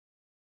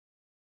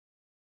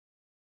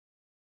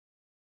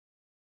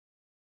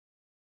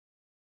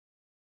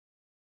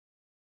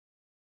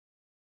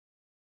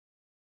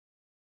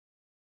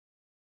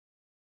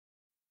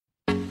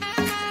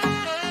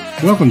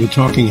Welcome to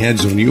Talking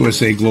Heads on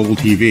USA Global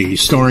TV,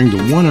 starring the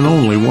one and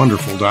only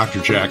wonderful Dr.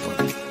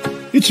 Jacqueline.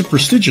 It's a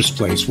prestigious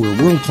place where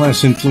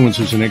world-class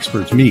influencers and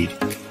experts meet,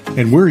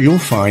 and where you'll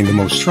find the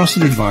most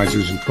trusted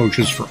advisors and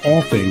coaches for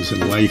all things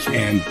in life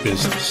and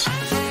business.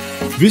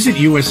 Visit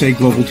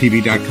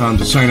usaglobaltv.com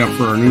to sign up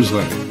for our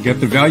newsletter, get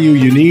the value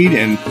you need,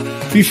 and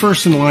be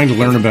first in line to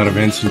learn about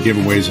events and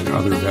giveaways and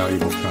other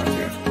valuable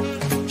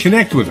content.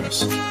 Connect with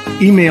us.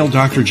 Email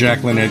Dr.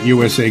 Jacqueline at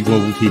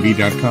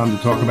usaglobaltv.com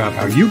to talk about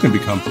how you can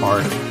become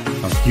part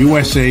of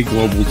USA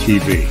Global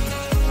TV.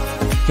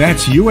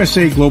 That's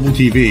USA Global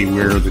TV,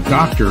 where the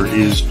doctor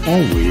is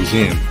always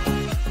in.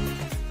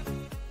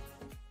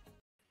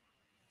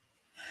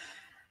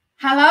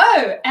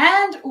 Hello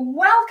and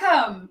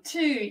welcome to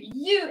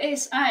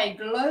USA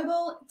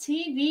Global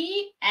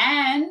TV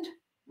and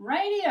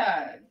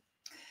Radio.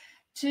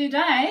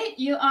 Today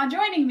you are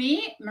joining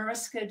me,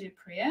 Mariska du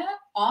Preez,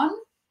 on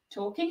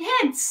Talking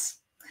Heads.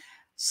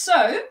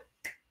 So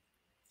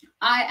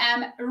I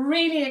am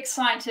really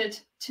excited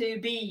to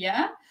be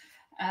here.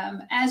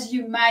 As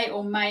you may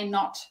or may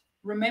not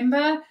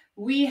remember,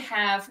 we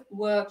have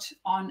worked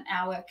on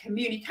our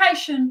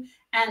communication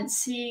and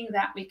seeing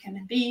that we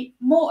can be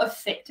more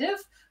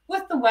effective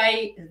with the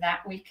way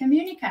that we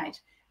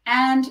communicate.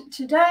 And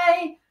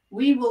today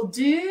we will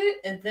do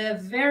the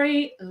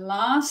very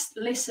last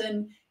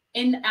lesson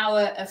in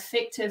our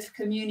effective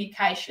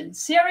communication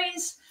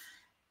series,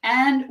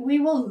 and we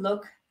will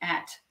look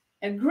at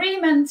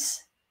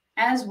agreements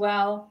as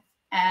well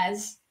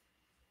as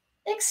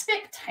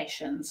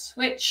expectations,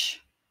 which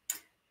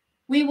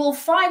we will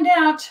find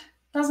out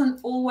doesn't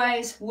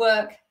always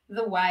work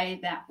the way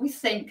that we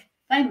think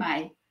they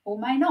may or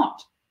may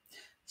not.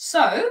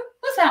 So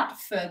without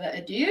further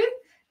ado,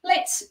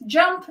 let's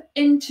jump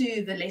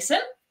into the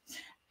lesson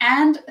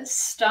and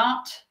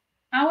start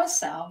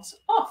ourselves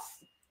off.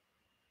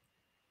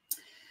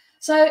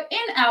 So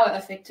in our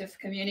effective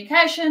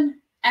communication,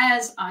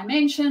 as I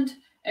mentioned,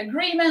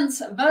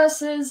 agreements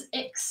versus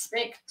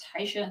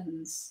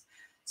expectations.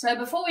 So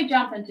before we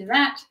jump into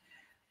that,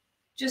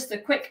 just a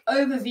quick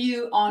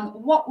overview on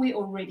what we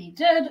already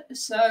did.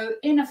 So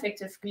in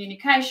effective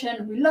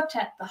communication, we looked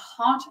at the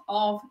heart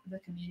of the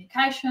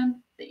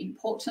communication, the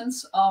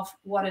importance of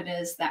what it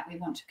is that we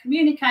want to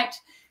communicate,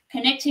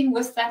 connecting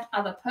with that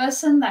other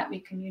person that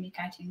we're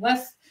communicating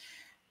with,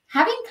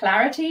 having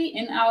clarity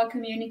in our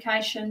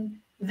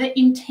communication, the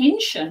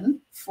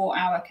intention for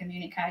our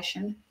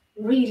communication,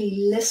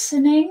 really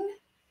listening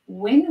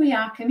when we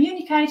are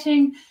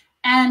communicating,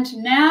 and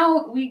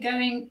now we're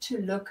going to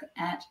look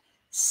at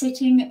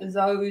setting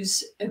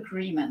those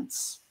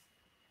agreements.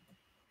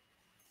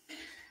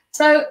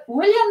 So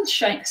William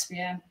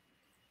Shakespeare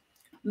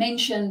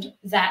mentioned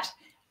that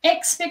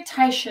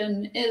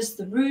expectation is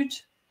the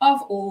root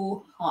of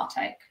all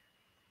heartache.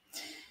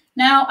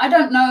 Now, I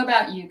don't know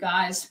about you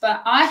guys,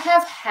 but I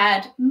have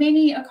had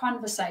many a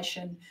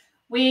conversation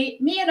where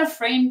me and a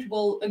friend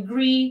will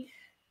agree,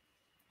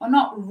 or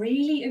not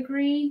really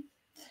agree,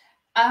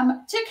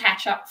 to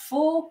catch up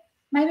for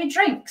maybe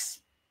drinks.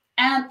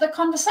 And the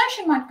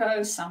conversation might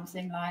go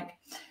something like,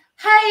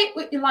 hey,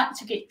 would you like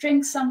to get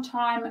drinks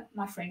sometime?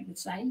 My friend would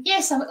say,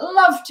 yes, I would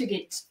love to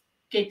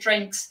get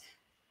drinks.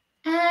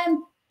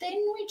 And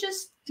then we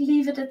just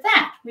leave it at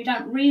that. We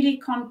don't really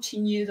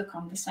continue the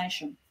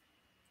conversation.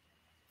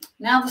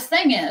 Now, the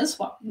thing is,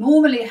 what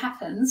normally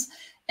happens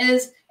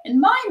is, in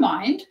my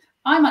mind,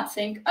 I might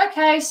think,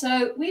 okay,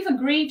 so we've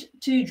agreed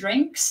to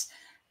drinks,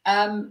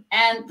 and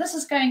this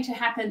is going to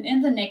happen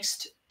in the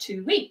next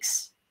 2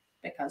 weeks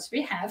because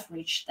we have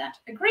reached that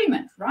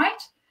agreement,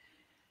 right?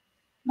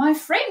 My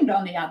friend,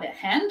 on the other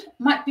hand,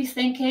 might be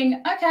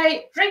thinking,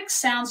 okay, drinks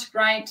sounds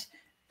great.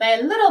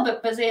 They're a little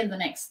bit busy in the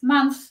next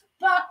month,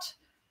 but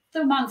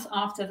the month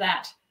after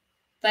that,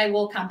 they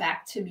will come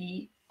back to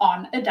me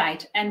on a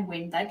date and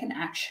when they can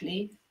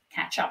actually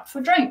catch up for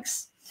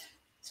drinks.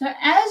 So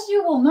as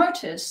you will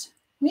notice,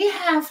 we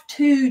have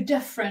two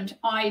different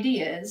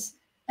ideas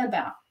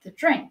about the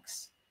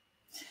drinks.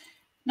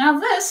 Now,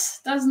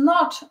 this does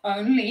not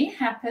only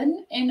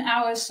happen in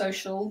our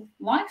social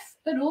life,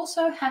 it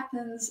also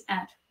happens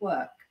at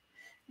work.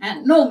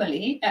 And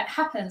normally it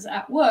happens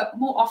at work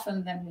more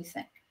often than we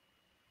think.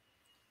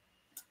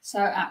 So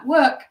at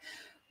work,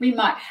 we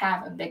might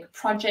have a big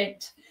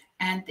project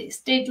and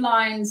there's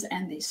deadlines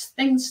and there's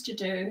things to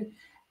do.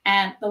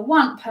 And the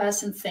one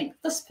person thinks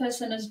this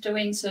person is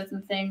doing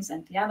certain things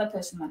and the other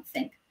person might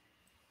think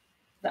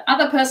the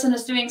other person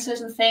is doing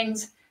certain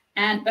things.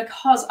 And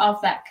because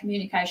of that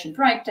communication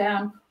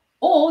breakdown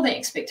or the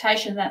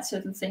expectation that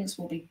certain things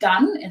will be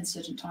done in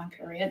certain time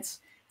periods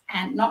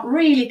and not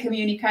really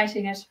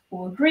communicating it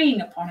or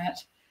agreeing upon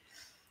it,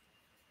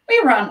 we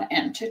run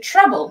into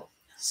trouble.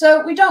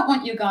 So we don't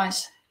want you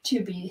guys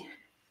to be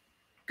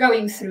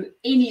going through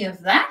any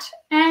of that,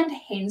 and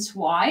hence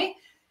why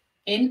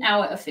in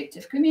our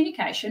effective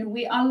communication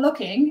we are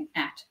looking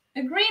at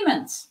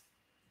agreements.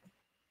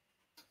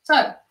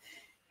 So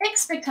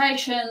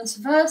expectations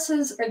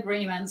versus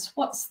agreements,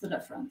 what's the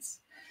difference?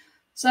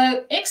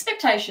 So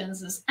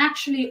expectations is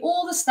actually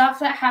all the stuff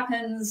that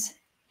happens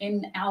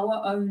in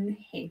our own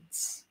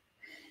heads.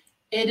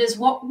 It is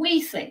what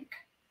we think.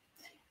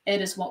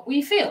 It is what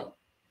we feel.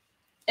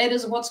 It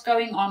is what's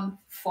going on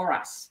for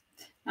us.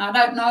 Now, I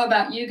don't know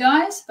about you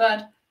guys,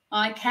 but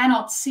I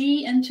cannot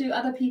see into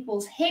other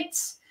people's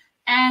heads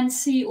and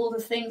see all the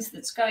things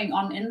that's going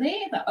on in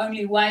there. The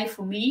only way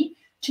for me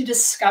to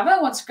discover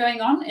what's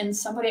going on in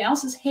somebody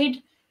else's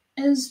head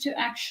is to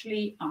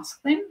actually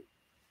ask them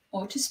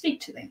or to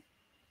speak to them.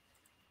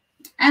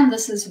 And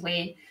this is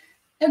where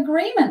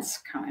agreements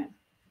come in.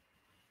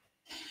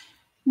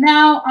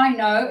 Now, I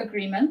know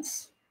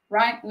agreements,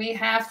 right? We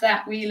have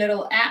that wee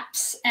little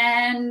apps,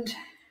 and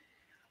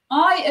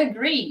I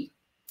agree.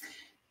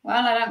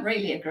 Well, I don't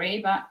really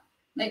agree, but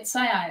let's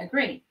say I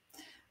agree.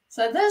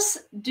 So this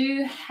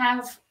do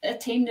have a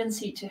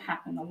tendency to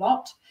happen a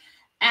lot.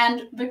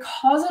 And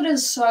because it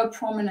is so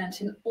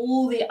prominent in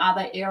all the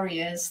other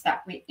areas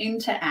that we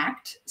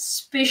interact,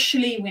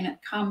 especially when it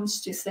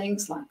comes to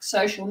things like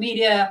social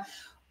media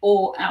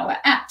or our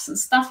apps and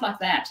stuff like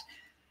that,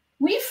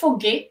 we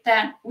forget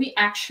that we're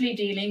actually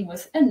dealing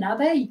with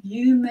another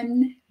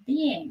human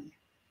being.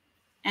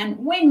 And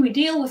when we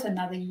deal with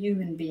another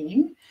human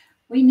being,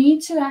 we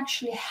need to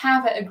actually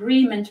have an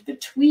agreement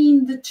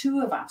between the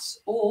two of us,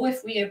 or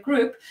if we're a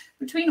group,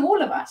 between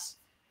all of us,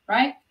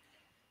 right?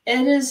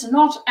 It is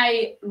not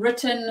a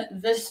written,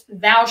 this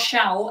thou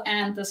shall,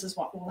 and this is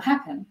what will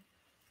happen.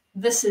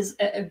 This is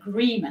an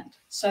agreement,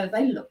 so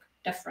they look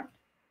different.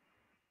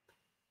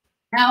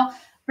 Now,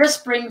 this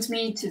brings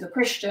me to the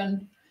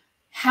question,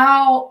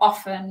 how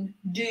often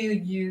do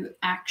you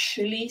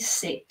actually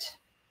set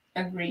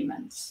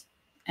agreements?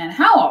 And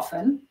how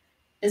often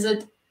is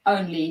it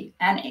only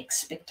an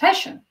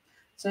expectation?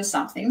 So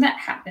something that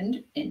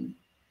happened in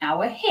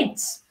our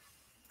heads.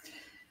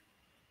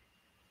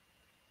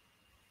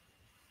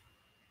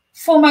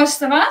 For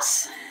most of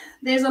us,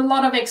 there's a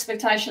lot of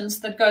expectations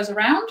that goes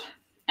around,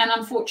 and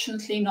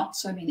unfortunately not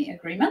so many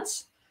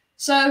agreements.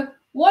 So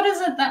what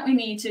is it that we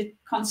need to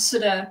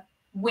consider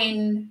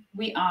when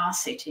we are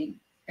setting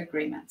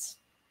agreements?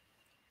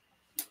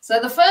 So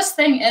the first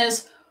thing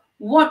is,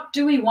 what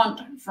do we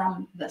want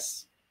from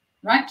this,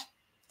 right?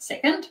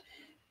 Second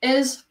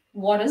is,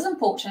 what is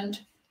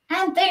important?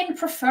 And then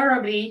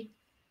preferably,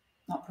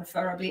 not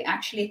preferably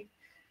actually,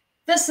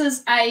 this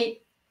is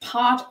a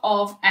part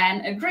of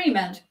an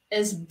agreement,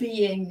 is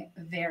being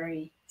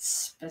very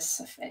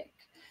specific.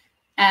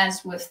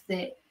 As with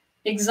the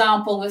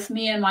example with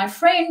me and my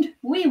friend,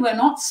 we were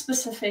not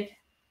specific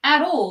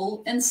at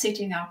all in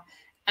setting up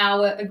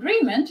our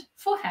agreement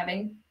for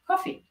having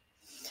coffee.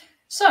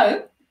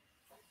 So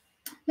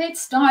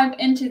let's dive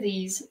into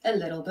these a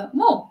little bit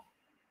more.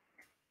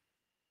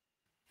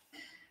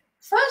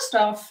 First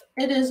off,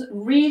 it is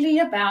really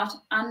about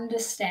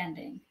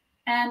understanding.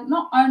 And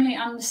not only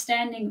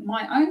understanding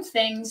my own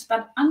things,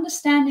 but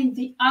understanding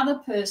the other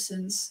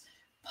person's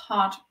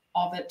part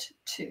of it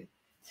too.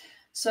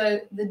 So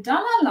the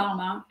Dalai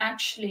Lama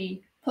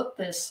actually put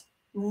this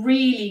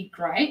really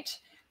great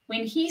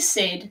when he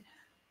said,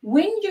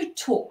 when you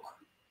talk,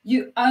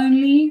 you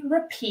only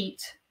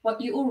repeat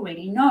what you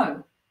already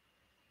know.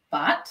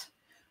 But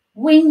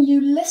when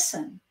you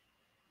listen,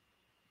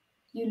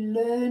 you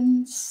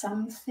learn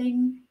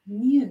something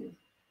new.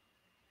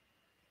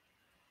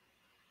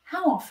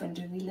 How often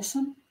do we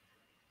listen?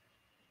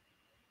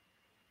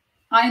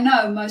 I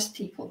know most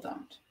people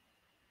don't.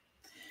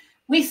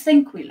 We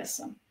think we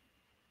listen,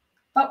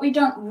 but we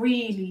don't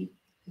really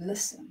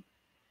listen.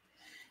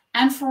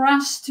 And for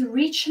us to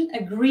reach an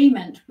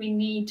agreement, we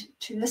need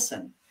to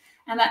listen.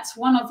 And that's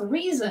one of the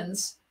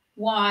reasons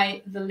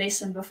why the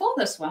lesson before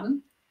this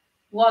one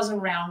was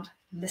around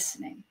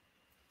listening.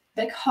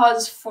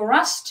 Because for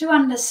us to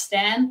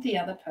understand the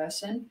other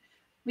person,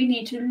 we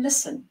need to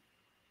listen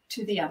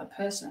to the other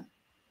person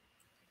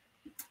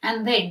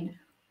and then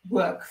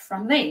work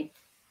from there.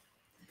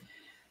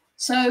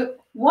 So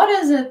what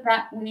is it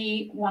that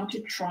we want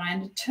to try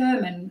and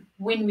determine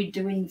when we're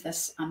doing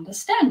this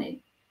understanding?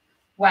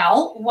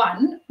 Well,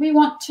 one, we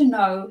want to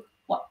know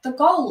what the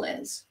goal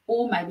is,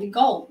 or maybe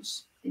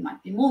goals. There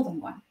might be more than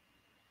one.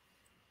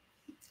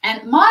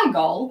 And my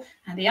goal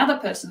and the other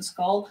person's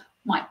goal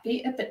might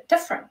be a bit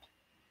different,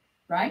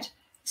 right?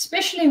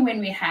 Especially when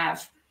we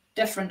have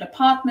different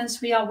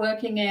departments we are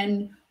working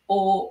in,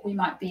 or we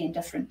might be in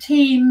different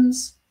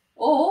teams,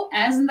 or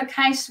as in the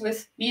case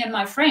with me and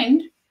my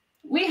friend,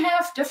 we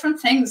have different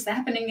things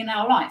happening in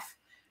our life,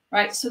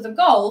 right? So the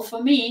goal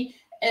for me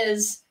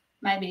is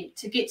maybe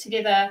to get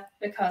together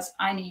because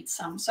I need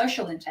some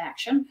social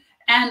interaction,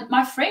 and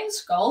my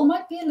friend's goal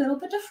might be a little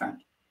bit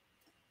different.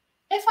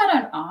 If I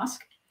don't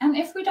ask, and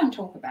if we don't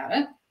talk about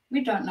it,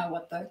 we don't know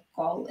what the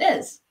goal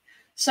is.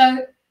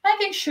 So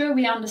making sure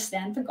we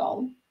understand the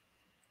goal.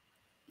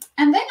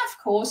 And then,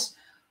 of course,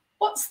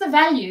 what's the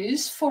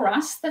values for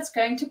us that's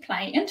going to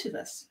play into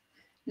this?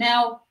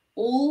 Now,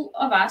 all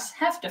of us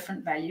have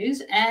different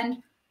values, and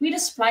we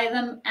display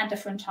them at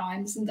different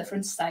times and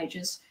different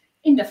stages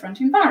in different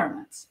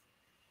environments.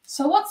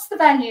 So what's the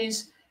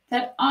values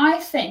that I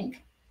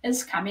think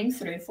is coming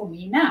through for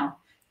me now?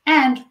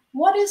 And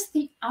what is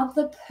the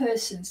other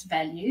person's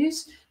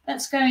values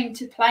that's going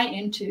to play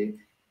into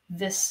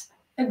this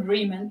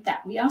agreement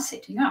that we are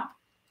setting up.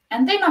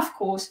 And then, of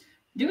course,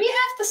 do we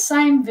have the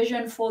same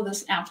vision for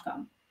this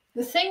outcome?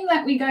 The thing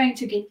that we're going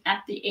to get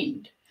at the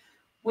end,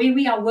 where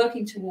we are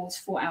working towards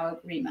for our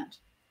agreement.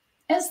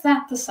 Is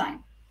that the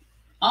same?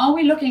 Are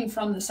we looking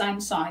from the same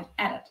side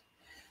at it?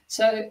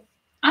 So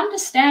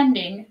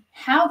understanding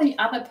how the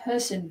other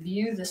person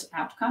views this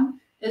outcome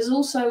is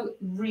also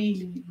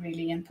really,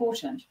 really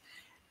important.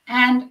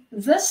 And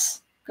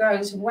this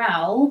goes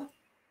well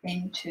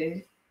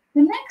into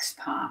the next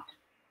part,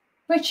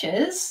 which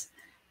is,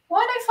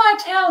 what if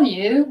I tell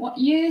you what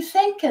you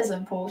think is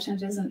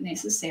important isn't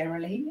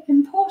necessarily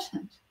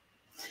important?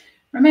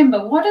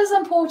 Remember, what is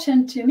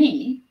important to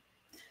me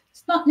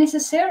is not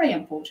necessarily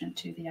important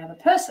to the other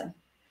person.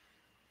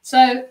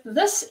 So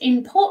this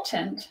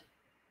important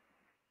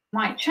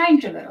might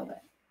change a little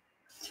bit.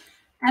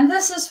 And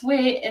this is where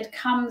it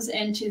comes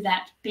into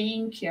that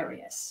being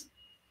curious.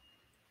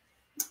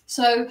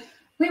 So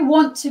we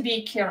want to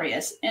be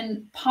curious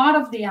in part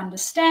of the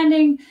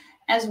understanding,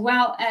 as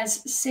well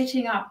as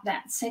setting up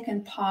that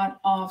second part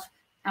of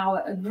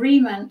our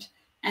agreement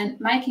and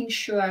making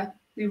sure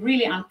we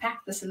really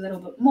unpack this a little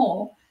bit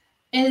more,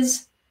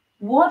 is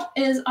what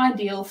is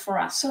ideal for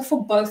us. So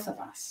for both of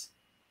us,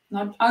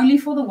 not only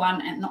for the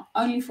one and not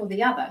only for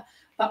the other,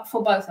 but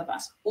for both of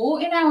us, or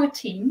in our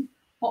team,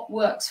 what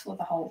works for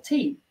the whole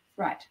team,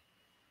 right?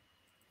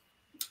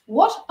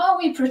 What are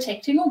we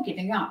protecting or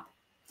giving up?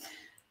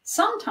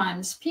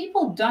 Sometimes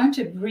people don't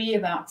agree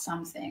about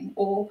something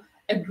or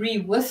agree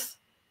with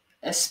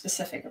a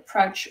specific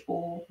approach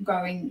or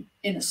going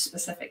in a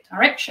specific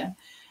direction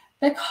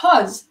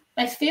because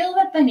they feel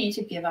that they need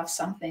to give up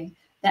something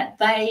that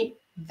they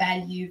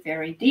value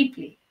very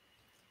deeply,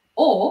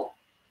 or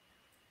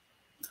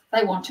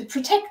they want to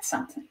protect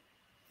something.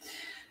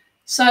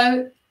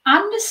 So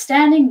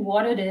understanding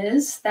what it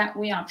is that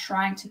we are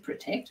trying to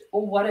protect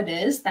or what it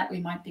is that we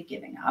might be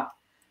giving up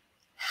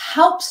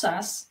helps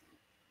us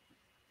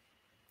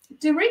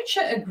to reach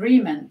an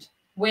agreement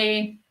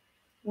where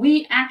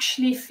we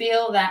actually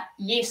feel that,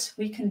 yes,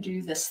 we can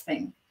do this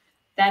thing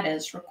that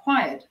is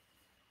required.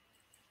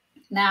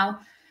 Now,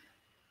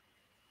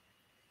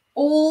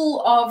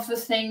 all of the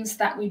things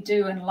that we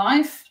do in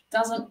life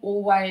doesn't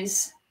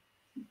always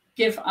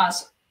give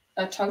us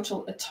a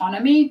total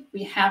autonomy.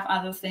 We have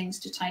other things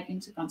to take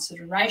into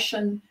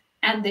consideration,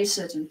 and there's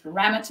certain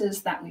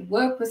parameters that we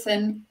work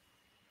within.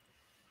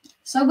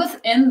 So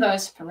within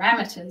those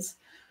parameters,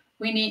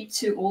 we need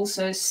to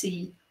also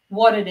see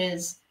what it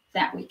is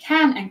that we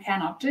can and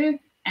cannot do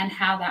and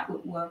how that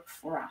would work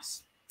for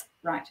us,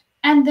 right?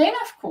 And then,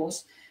 of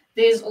course,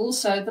 there's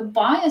also the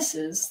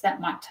biases that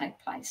might take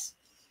place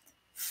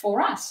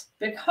for us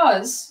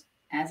because,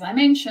 as I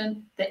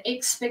mentioned, the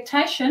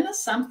expectation is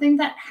something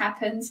that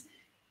happens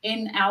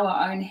in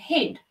our own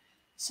head.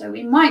 So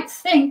we might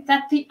think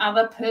that the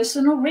other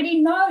person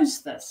already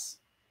knows this,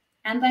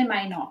 and they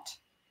may not.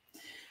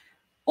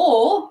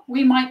 Or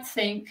we might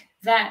think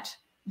that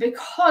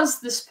because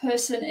this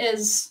person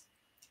is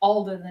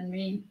older than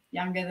me,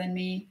 younger than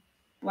me,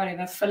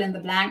 whatever, fill in the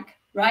blank,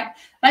 right?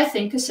 They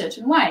think a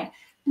certain way.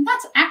 And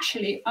that's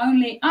actually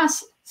only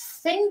us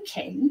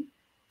thinking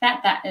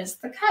that that is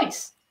the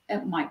case.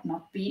 It might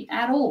not be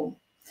at all.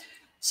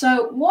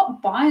 So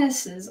what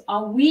biases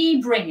are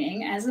we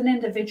bringing as an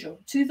individual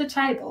to the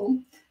table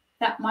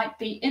that might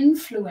be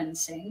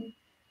influencing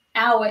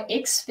our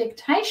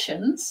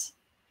expectations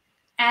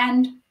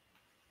and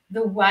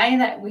the way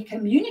that we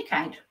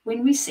communicate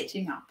when we're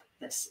setting up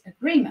this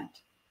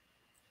agreement?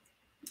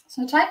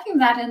 So taking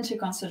that into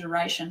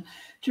consideration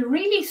to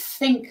really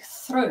think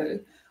through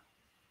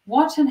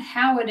what and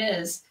how it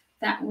is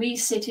that we're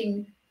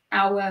setting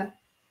our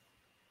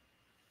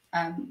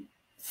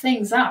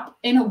things up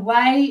in a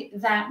way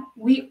that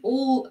we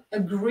all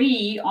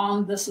agree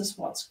on this is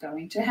what's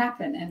going to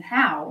happen and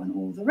how and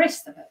all the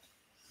rest of it.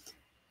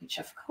 Which,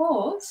 of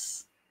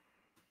course,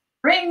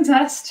 brings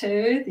us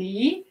to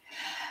the,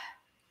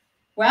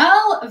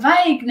 well,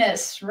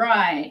 vagueness,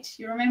 right?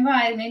 You remember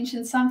I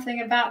mentioned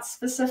something about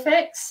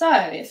specifics? So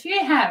if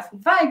you have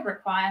vague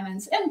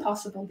requirements,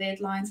 impossible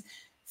deadlines,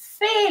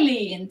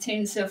 fairly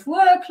intensive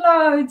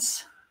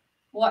workloads,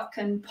 what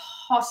can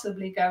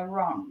possibly go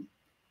wrong,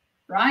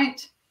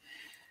 right?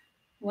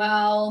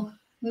 Well,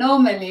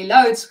 normally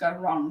loads go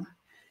wrong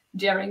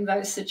during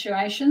those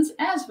situations,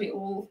 as we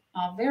all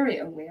are very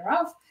aware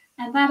of,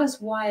 and that is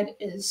why it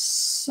is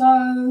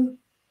so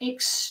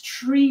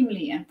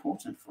extremely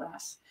important for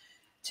us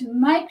to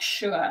make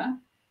sure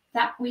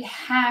that we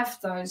have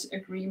those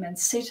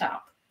agreements set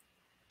up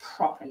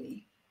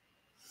properly.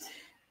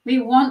 We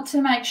want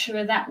to make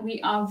sure that we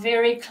are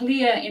very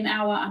clear in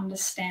our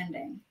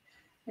understanding.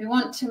 We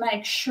want to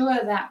make sure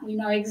that we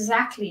know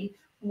exactly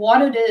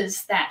what it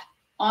is that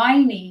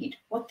I need,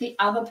 what the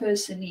other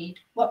person needs,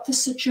 what the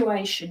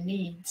situation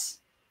needs,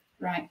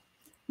 right?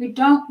 We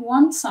don't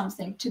want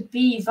something to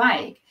be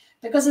vague,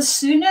 because as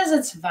soon as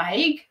it's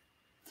vague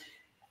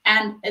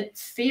and it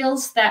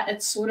feels that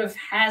it sort of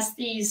has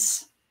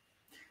these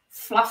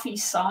fluffy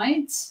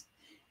sides,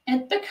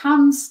 it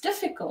becomes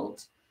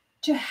difficult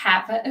to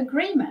have an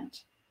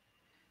agreement.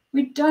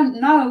 We don't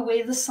know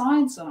where the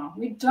sides are.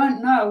 We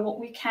don't know what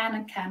we can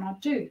and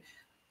cannot do.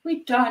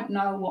 We don't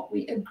know what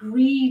we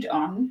agreed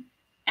on,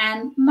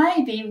 and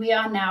maybe we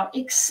are now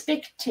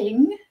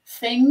expecting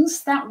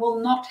things that will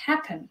not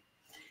happen,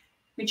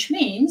 which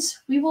means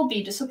we will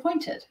be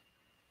disappointed.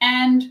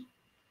 And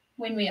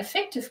when we're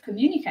effective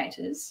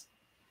communicators,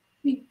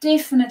 we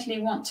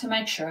definitely want to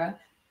make sure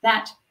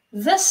that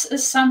this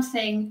is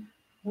something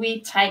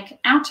we take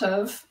out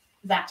of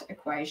that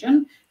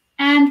equation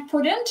and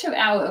put into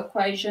our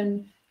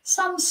equation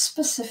some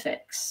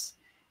specifics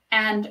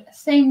and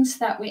things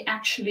that we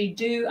actually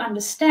do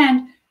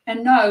understand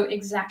and know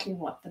exactly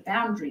what the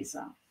boundaries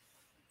are.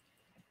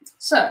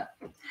 So,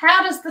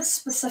 how does this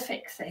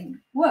specific thing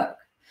work?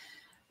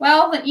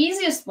 Well, the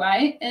easiest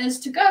way is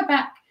to go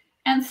back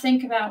and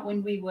think about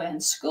when we were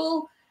in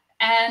school,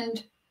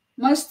 and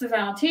most of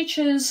our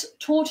teachers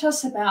taught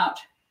us about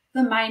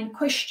the main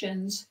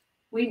questions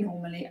we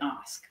normally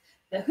ask.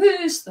 The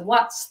who's, the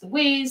what's, the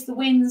where's, the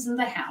when's, and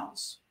the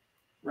how's.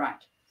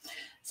 Right.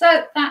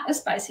 So that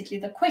is basically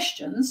the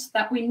questions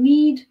that we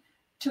need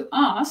to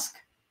ask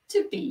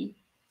to be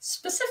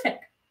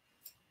specific.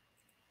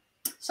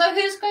 So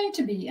who's going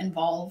to be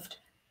involved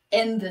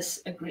in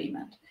this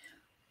agreement?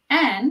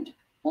 And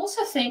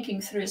also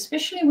thinking through,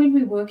 especially when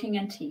we're working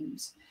in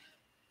teams,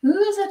 who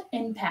is it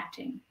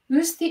impacting?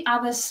 Who's the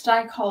other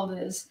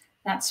stakeholders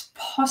that's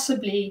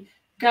possibly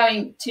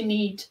going to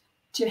need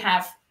to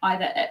have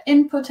either an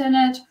input in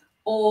it,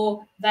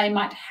 or they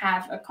might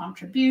have a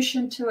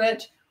contribution to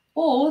it,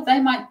 or they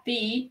might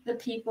be the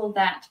people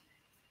that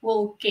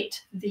will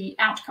get the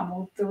outcome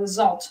or the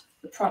result,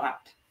 the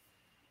product.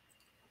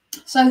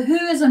 So who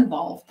is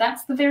involved?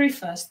 That's the very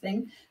first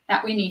thing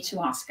that we need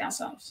to ask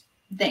ourselves.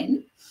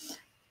 Then,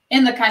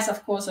 in the case,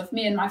 of course, of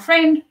me and my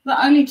friend,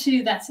 the only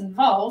two that's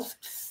involved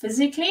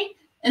physically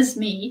is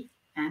me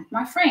and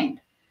my friend.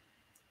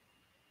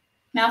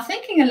 Now,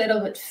 thinking a little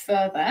bit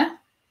further,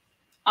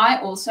 I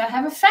also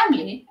have a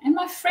family and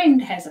my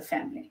friend has a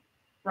family,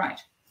 right?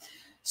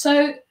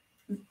 So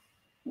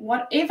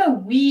whatever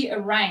we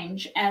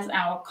arrange as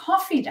our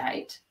coffee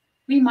date,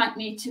 we might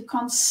need to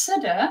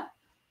consider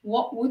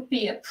what would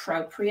be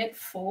appropriate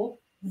for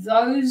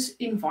those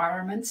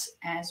environments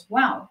as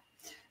well.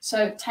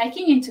 So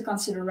taking into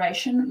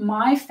consideration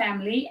my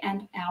family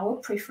and our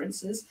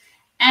preferences,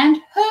 and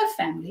her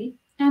family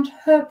and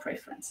her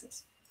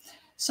preferences.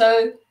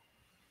 So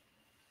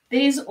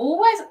there's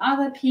always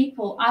other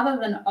people other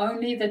than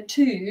only the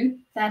two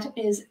that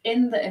is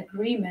in the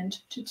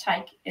agreement to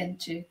take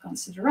into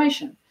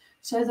consideration.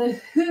 So the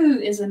who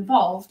is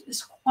involved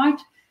is quite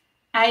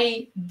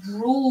a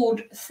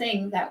broad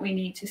thing that we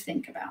need to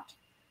think about.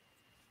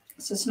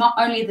 So it's not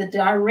only the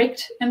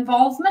direct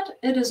involvement,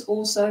 it is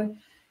also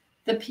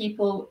the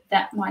people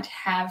that might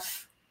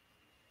have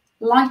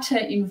lighter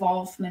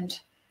involvement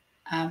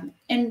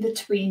in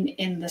between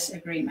in this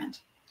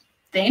agreement.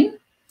 Then,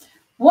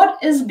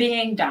 what is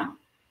being done?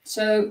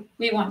 So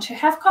we want to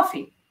have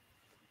coffee,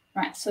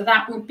 right? So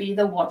that would be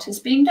the what is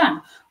being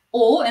done.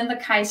 Or in the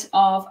case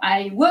of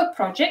a work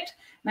project,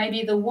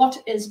 maybe the what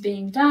is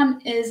being done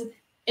is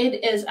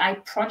it is a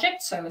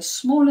project, so a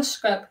smaller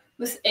scope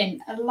within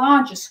a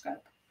larger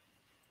scope,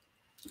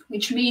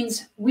 which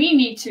means we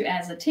need to,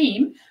 as a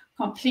team,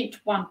 complete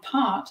one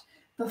part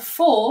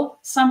before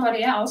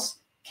somebody else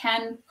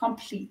can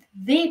complete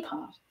their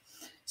part.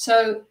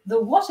 So the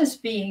what is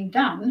being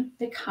done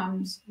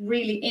becomes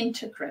really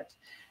intricate.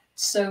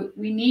 So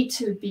we need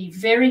to be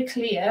very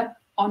clear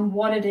on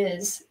what it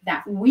is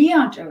that we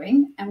are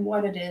doing and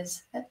what it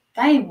is that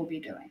they will be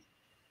doing.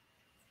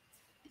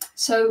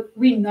 So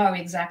we know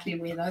exactly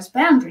where those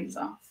boundaries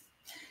are.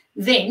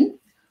 Then,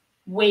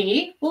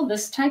 where will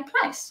this take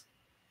place?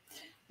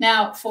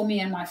 Now, for me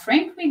and my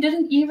friend, we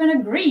didn't even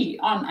agree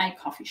on a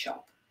coffee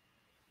shop,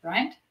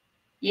 right?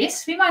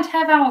 Yes, we might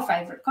have our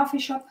favorite coffee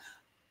shop,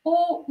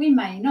 or we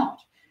may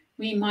not.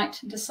 We might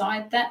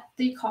decide that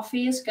the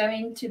coffee is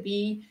going to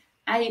be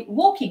a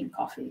walking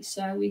coffee.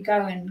 So we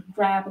go and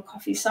grab a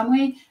coffee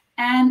somewhere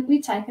and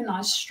we take a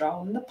nice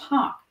stroll in the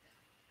park.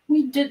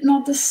 We did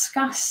not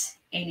discuss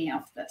any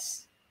of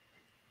this.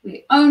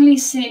 We only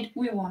said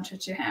we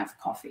wanted to have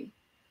coffee.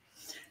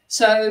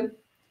 So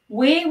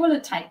where will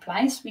it take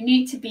place? We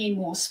need to be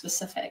more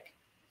specific.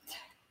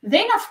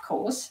 Then, of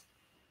course,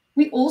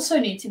 we also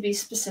need to be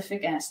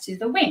specific as to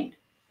the when,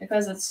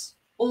 because it's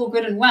all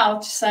good and well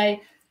to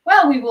say,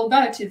 well, we will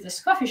go to this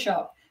coffee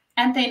shop,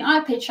 and then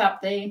I pitch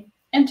up there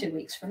in 2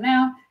 weeks from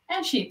now,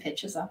 and she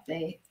pitches up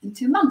there in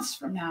 2 months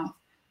from now.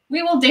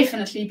 We will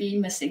definitely be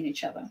missing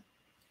each other.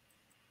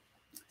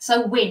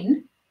 So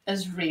when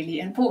is really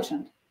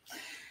important.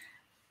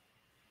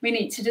 We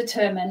need to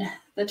determine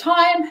the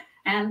time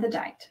and the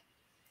date.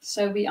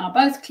 So we are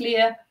both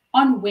clear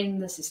on when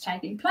this is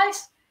taking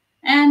place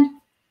and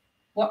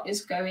what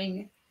is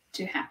going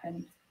to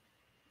happen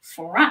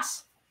for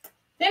us.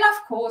 Then,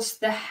 of course,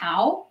 the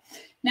how.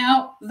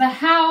 Now, the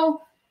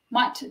how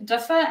might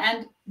differ,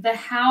 and the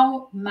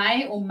how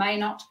may or may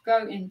not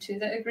go into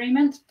the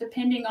agreement,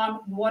 depending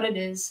on what it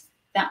is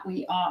that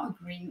we are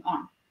agreeing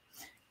on.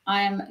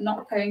 I am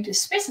not going to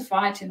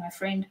specify to my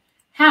friend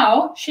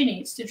how she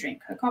needs to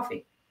drink her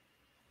coffee.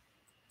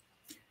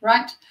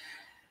 Right?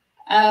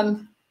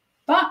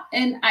 But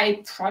in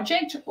a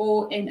project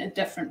or in a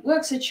different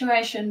work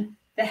situation,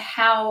 the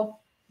how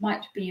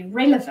might be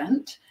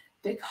relevant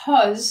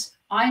because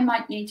I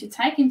might need to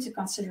take into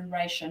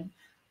consideration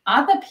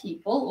other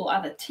people or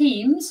other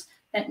teams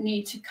that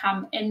need to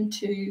come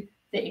into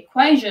the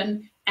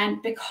equation.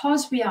 And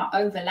because we are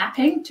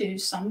overlapping to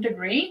some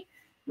degree,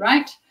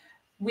 right,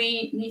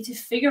 we need to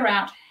figure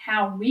out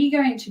how we're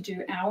going to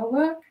do our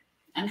work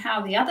and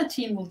how the other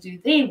team will do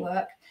their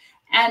work,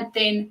 and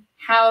then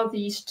how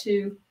these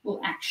two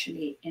will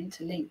actually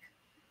interlink.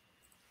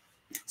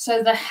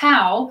 So the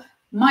how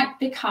might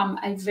become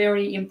a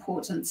very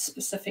important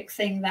specific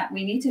thing that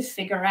we need to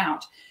figure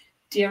out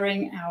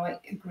during our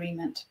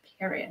agreement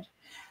period.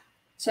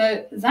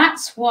 So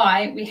that's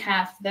why we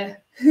have the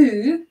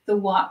who, the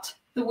what,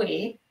 the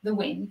where, the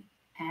when,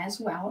 as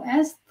well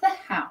as the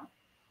how,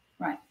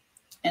 right?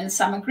 In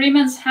some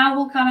agreements, how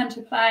will come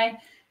into play,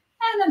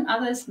 and in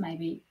others,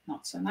 maybe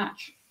not so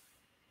much.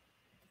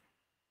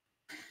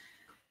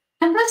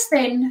 And this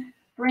then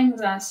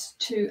brings us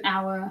to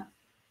our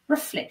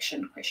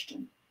reflection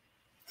question.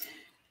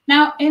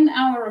 Now, in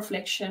our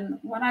reflection,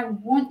 what I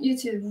want you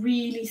to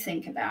really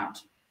think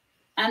about,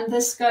 and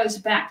this goes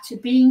back to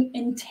being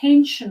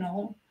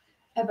intentional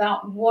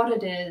about what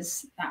it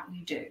is that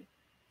we do.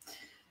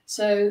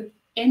 So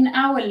in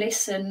our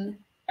lesson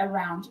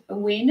around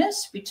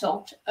awareness, we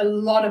talked a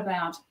lot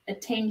about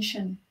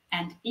attention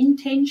and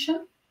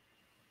intention.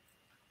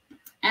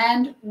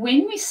 And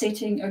when we're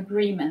setting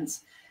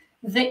agreements,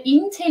 the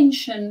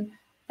intention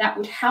that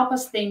would help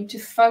us then to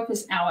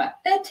focus our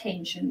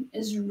attention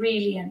is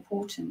really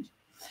important.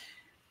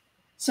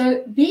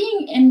 So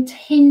being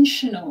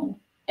intentional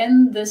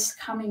in this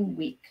coming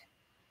week,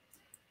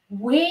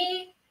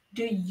 where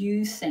do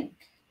you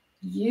think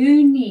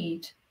you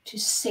need to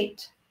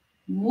set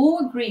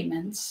more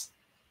agreements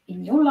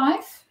in your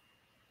life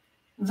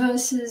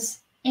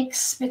versus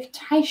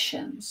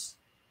expectations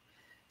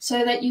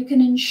so that you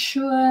can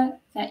ensure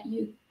that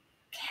you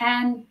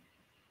can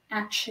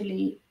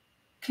actually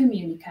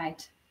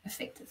communicate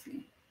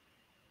effectively?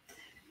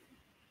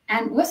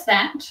 And with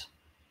that,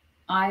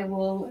 I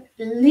will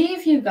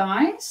leave you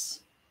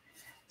guys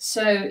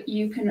so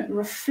you can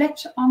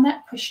reflect on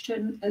that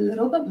question a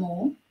little bit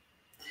more.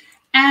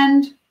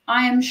 And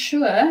I am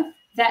sure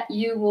that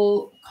you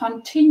will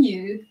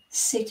continue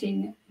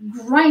setting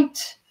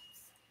great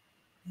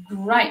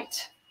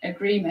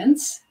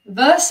agreements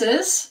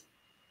versus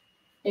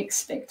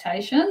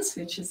expectations,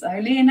 which is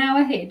only in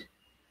our head,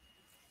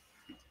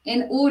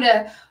 in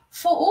order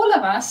for all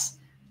of us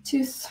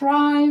to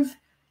thrive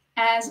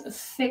as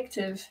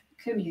effective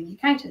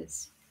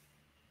communicators.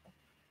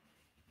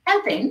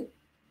 And then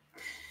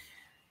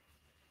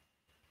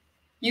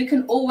you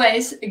can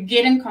always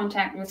get in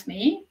contact with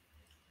me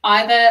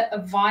either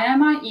via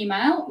my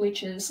email,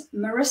 which is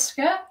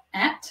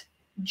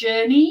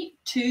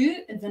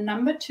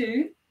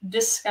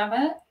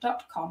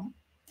mariska@journey2discover.com,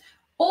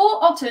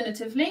 or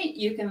alternatively,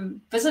 you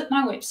can visit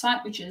my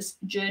website, which is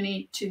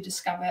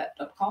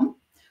journey2discover.com,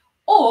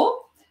 or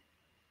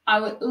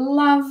I would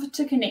love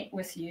to connect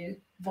with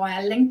you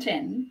via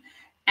LinkedIn,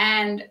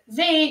 and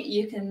there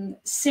you can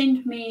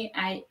send me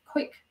a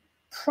quick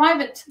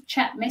private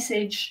chat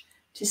message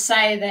to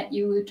say that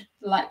you would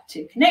like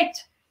to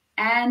connect,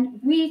 and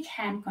we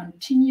can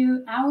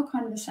continue our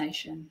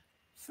conversation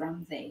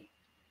from there.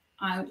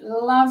 I would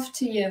love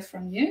to hear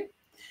from you.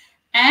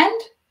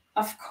 And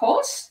of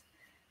course,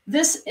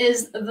 this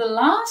is the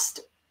last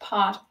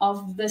part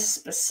of this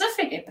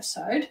specific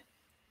episode,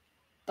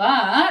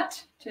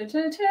 but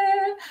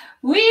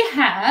we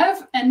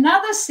have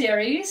another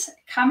series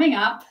coming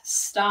up,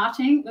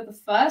 starting with the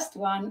first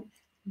one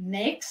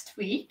next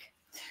week.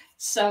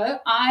 So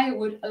I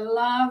would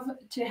love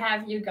to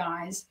have you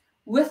guys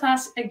with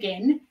us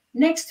again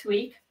next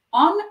week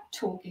on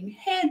Talking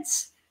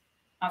Heads.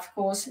 Of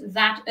course,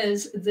 that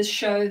is the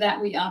show that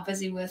we are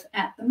busy with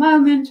at the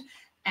moment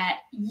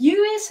at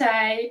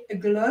USA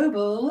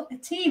Global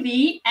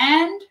TV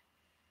and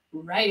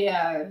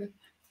Radio.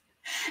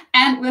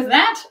 And with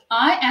that,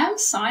 I am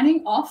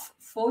signing off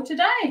for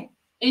today.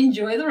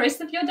 Enjoy the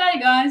rest of your day,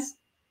 guys.